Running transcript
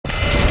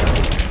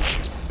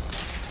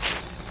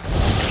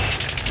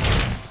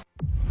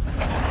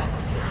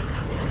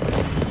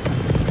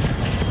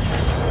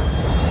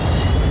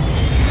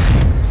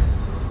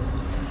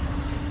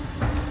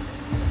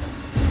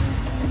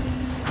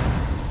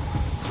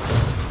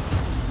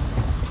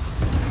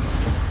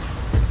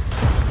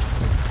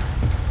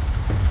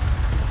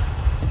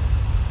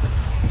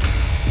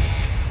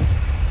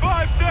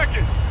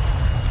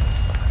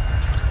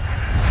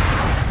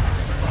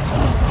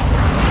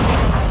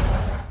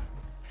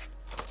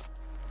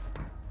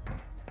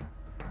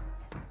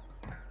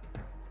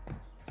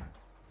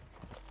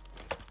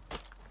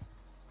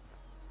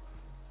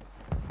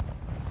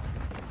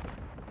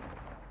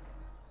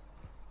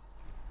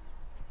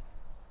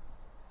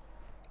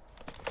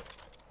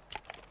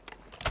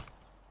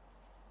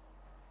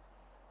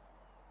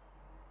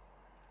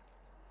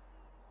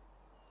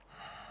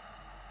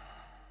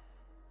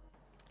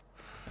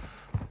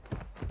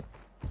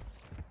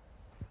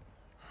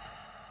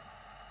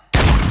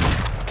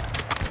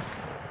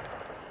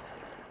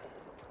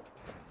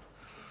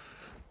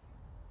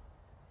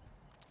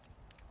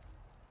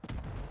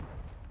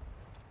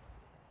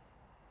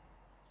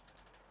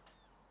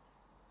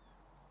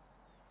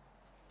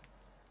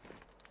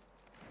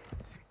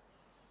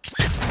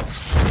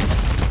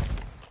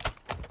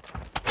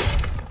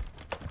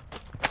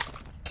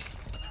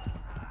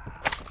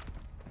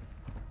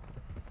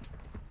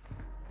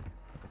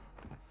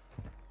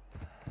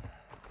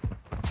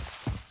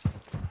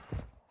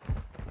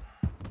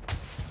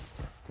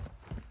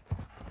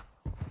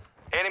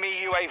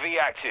Enemy UAV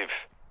active.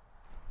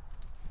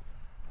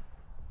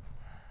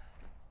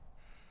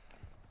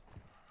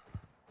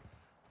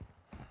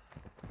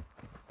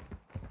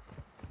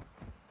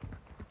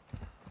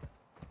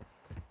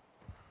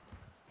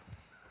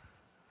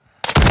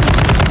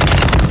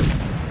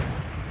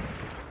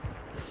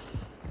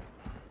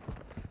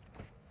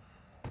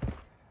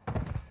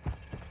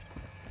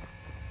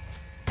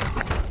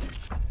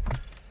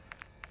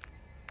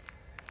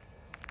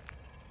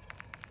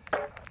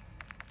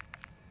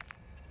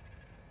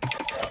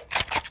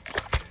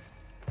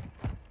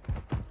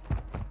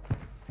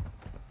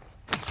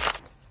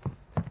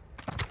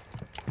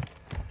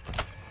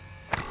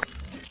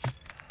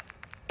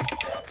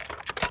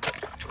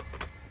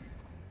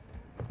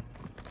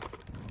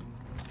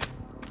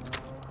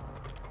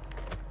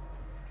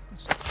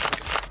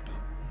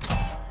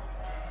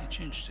 They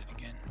changed it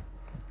again.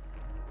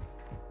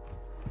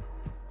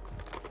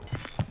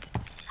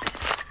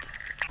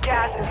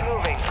 Gas is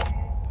moving.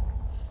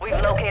 We've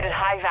located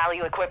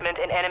high-value equipment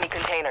in enemy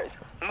containers.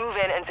 Move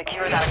in and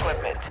secure that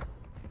equipment.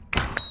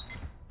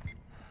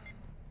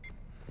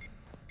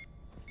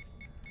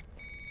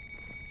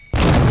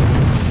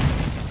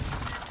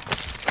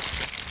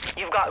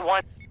 You've got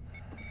one.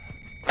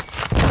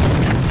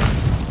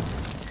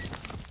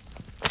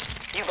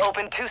 You've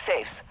opened 2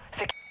 safes.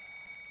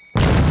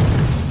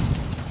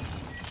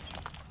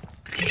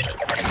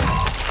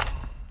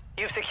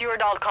 You've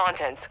secured all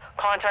contents.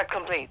 Contract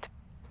complete.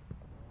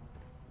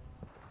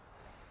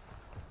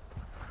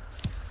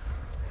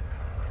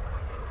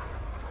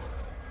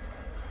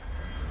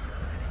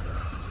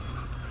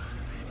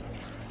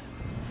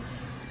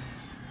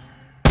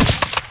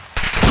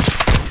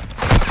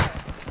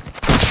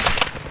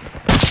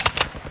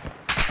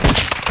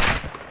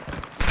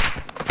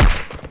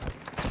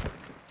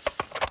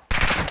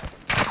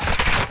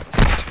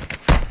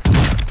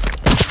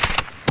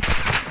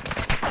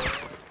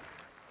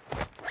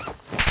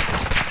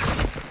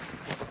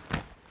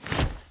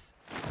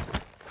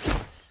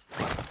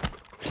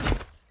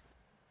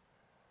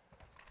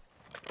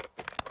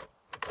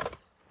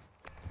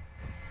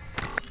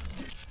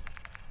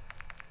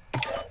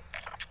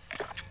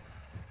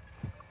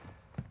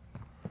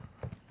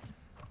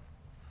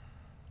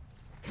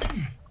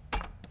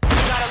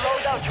 Got a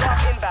loadout drop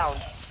inbound.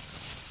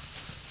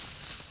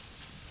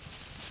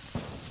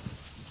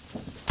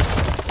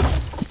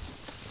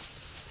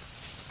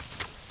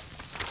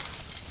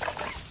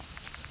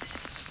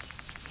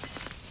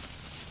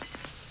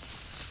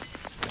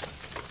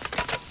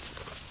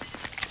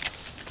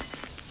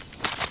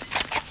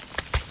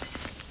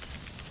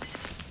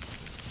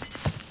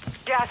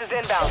 Gas is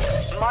inbound.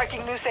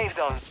 Marking new safe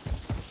zone.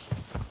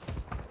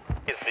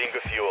 Is being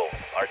a fuel.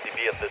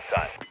 RTB at this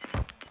time.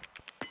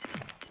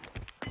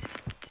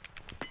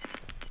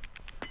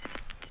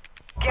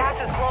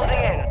 Gas is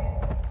closing in.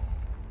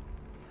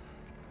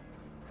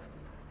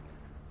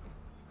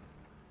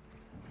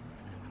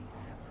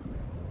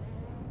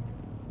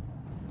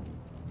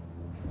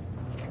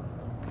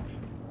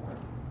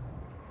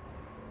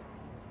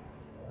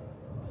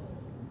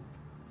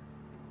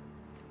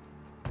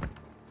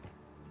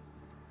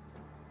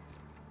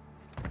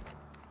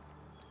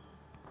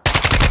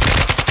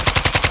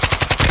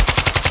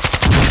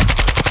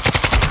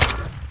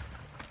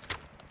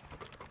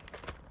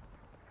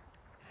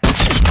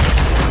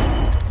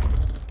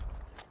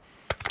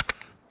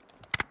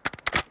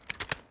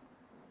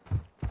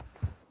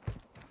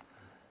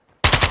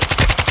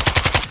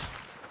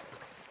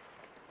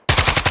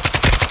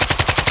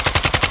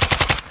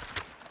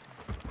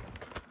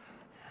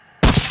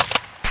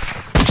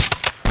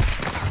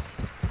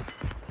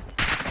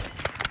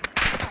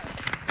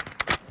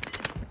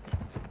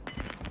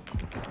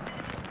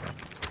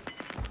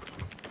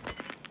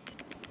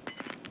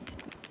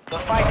 The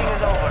fighting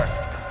is over.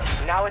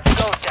 Now it's a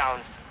ghost town.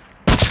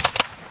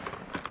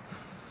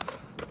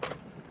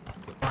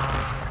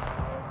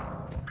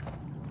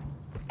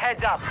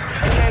 Heads up. The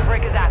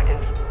jailbreak is active.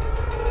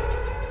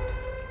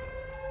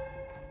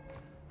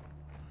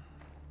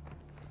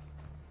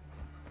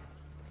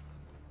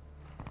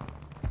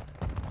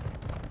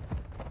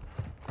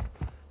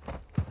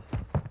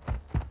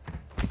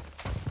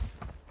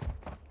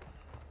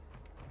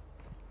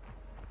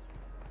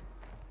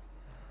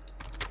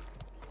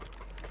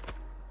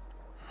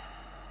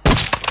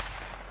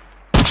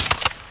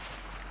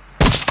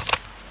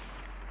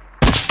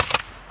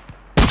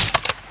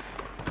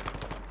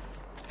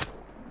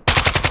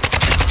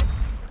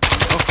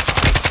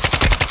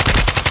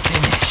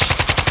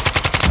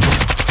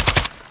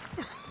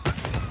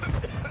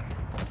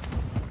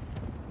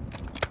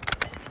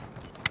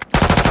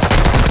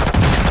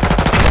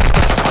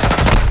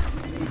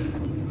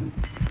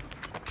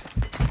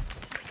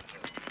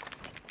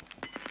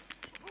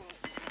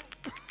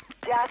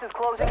 Gas is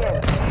closing in.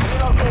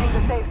 Relocating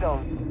the safe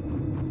zone.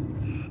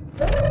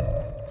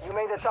 You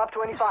made the top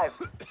 25.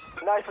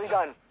 Nicely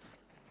done.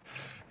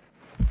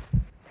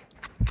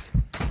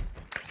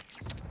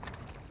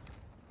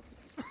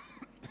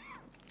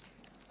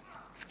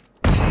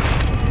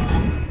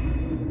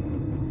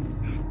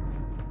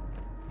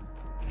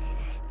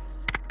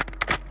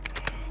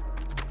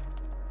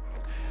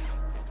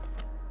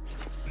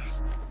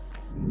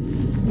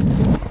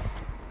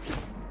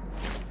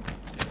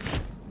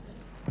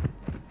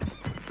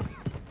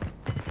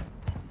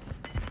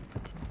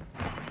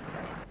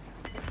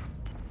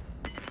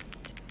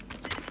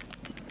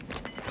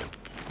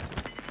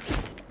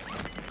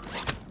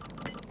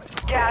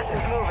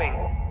 is moving.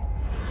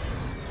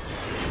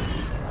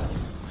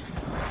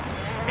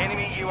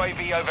 Enemy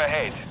UAV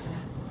overhead.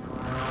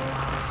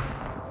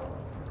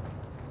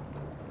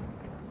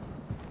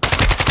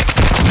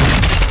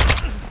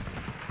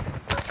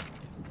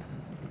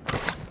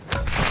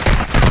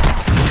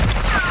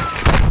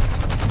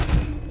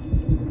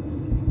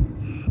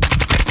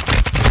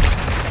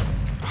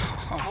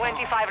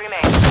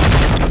 Remain.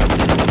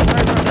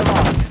 Learn from the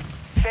loss.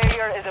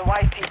 Failure is a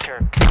wise teacher.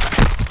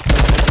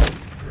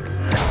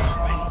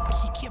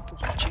 He kept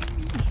watching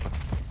me.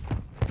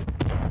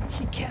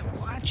 He kept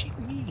watching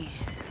me.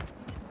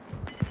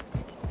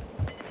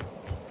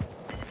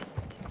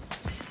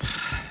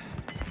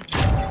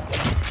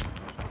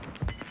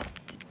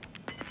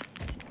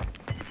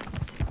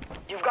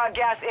 You've got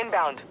gas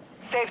inbound.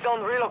 Safe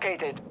zone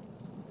relocated.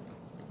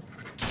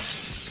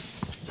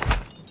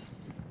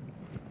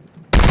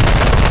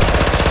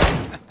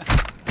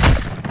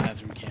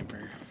 Bathroom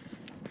camper.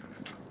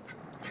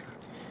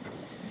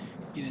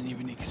 You didn't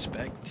even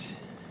expect.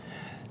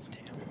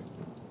 Damn.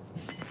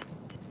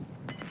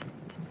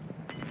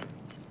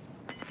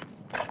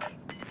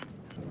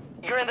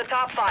 You're in the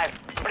top 5.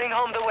 Bring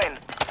home the win.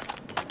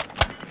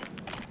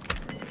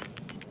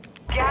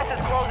 Gas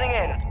is closing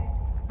in.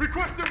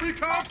 Requesting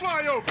recon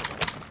flyover!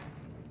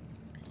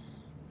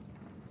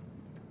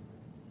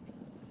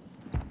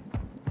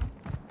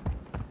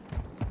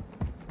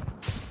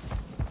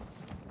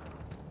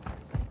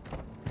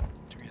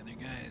 Three other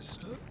guys.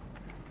 Oh.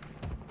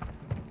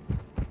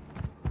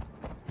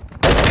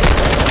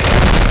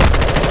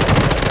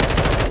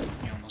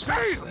 You almost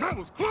lost Damn, that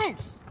was close!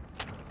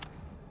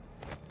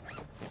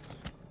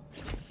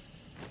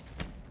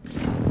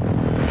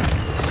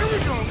 Here we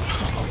go!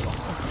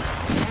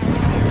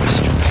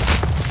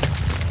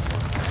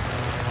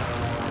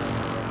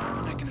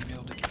 Not gonna be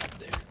able to get up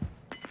there.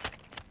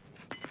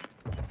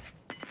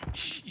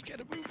 You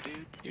gotta move,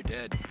 dude. You're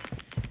dead.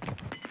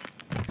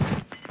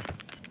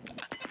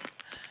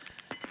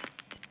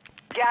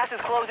 Gas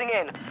is closing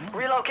in.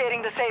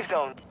 Relocating the safe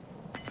zone.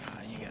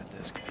 You got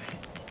this guy.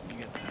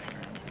 You got the high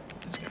ground.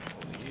 This guy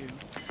full of you.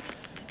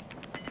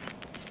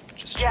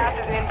 Just chill. Gas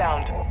is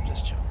inbound.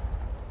 Just chill.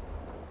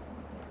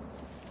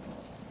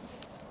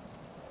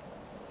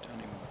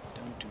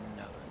 Don't do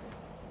nothing.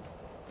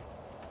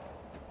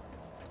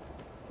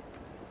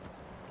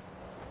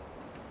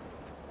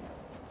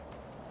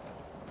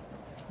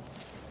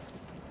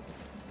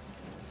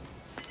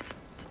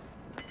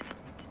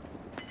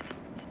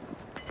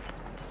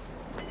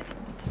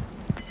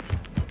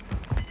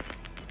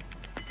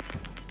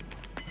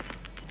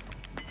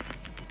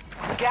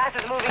 Gas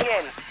is moving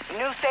in.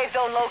 New safe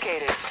zone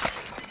located.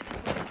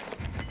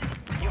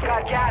 You've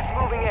got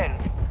gas moving in.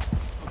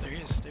 Oh, there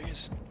he is. There he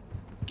is.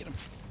 Get him.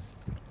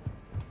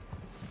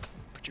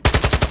 Put your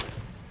plates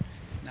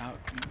in. Now,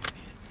 you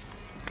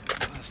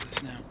idiot. Lost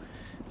this now.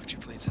 Put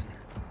your plates in.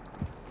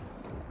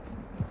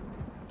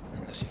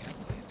 Unless you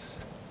got plates.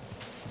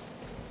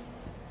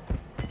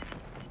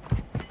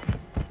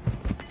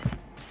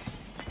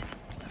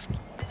 Left.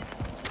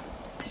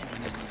 He went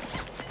in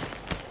left.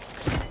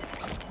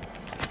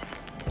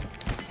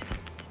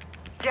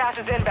 Gas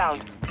is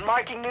inbound.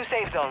 Marking new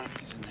safe zone.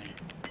 He's in there.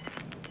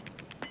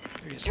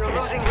 There he is. You're There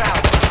he is. losing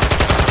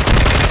ground.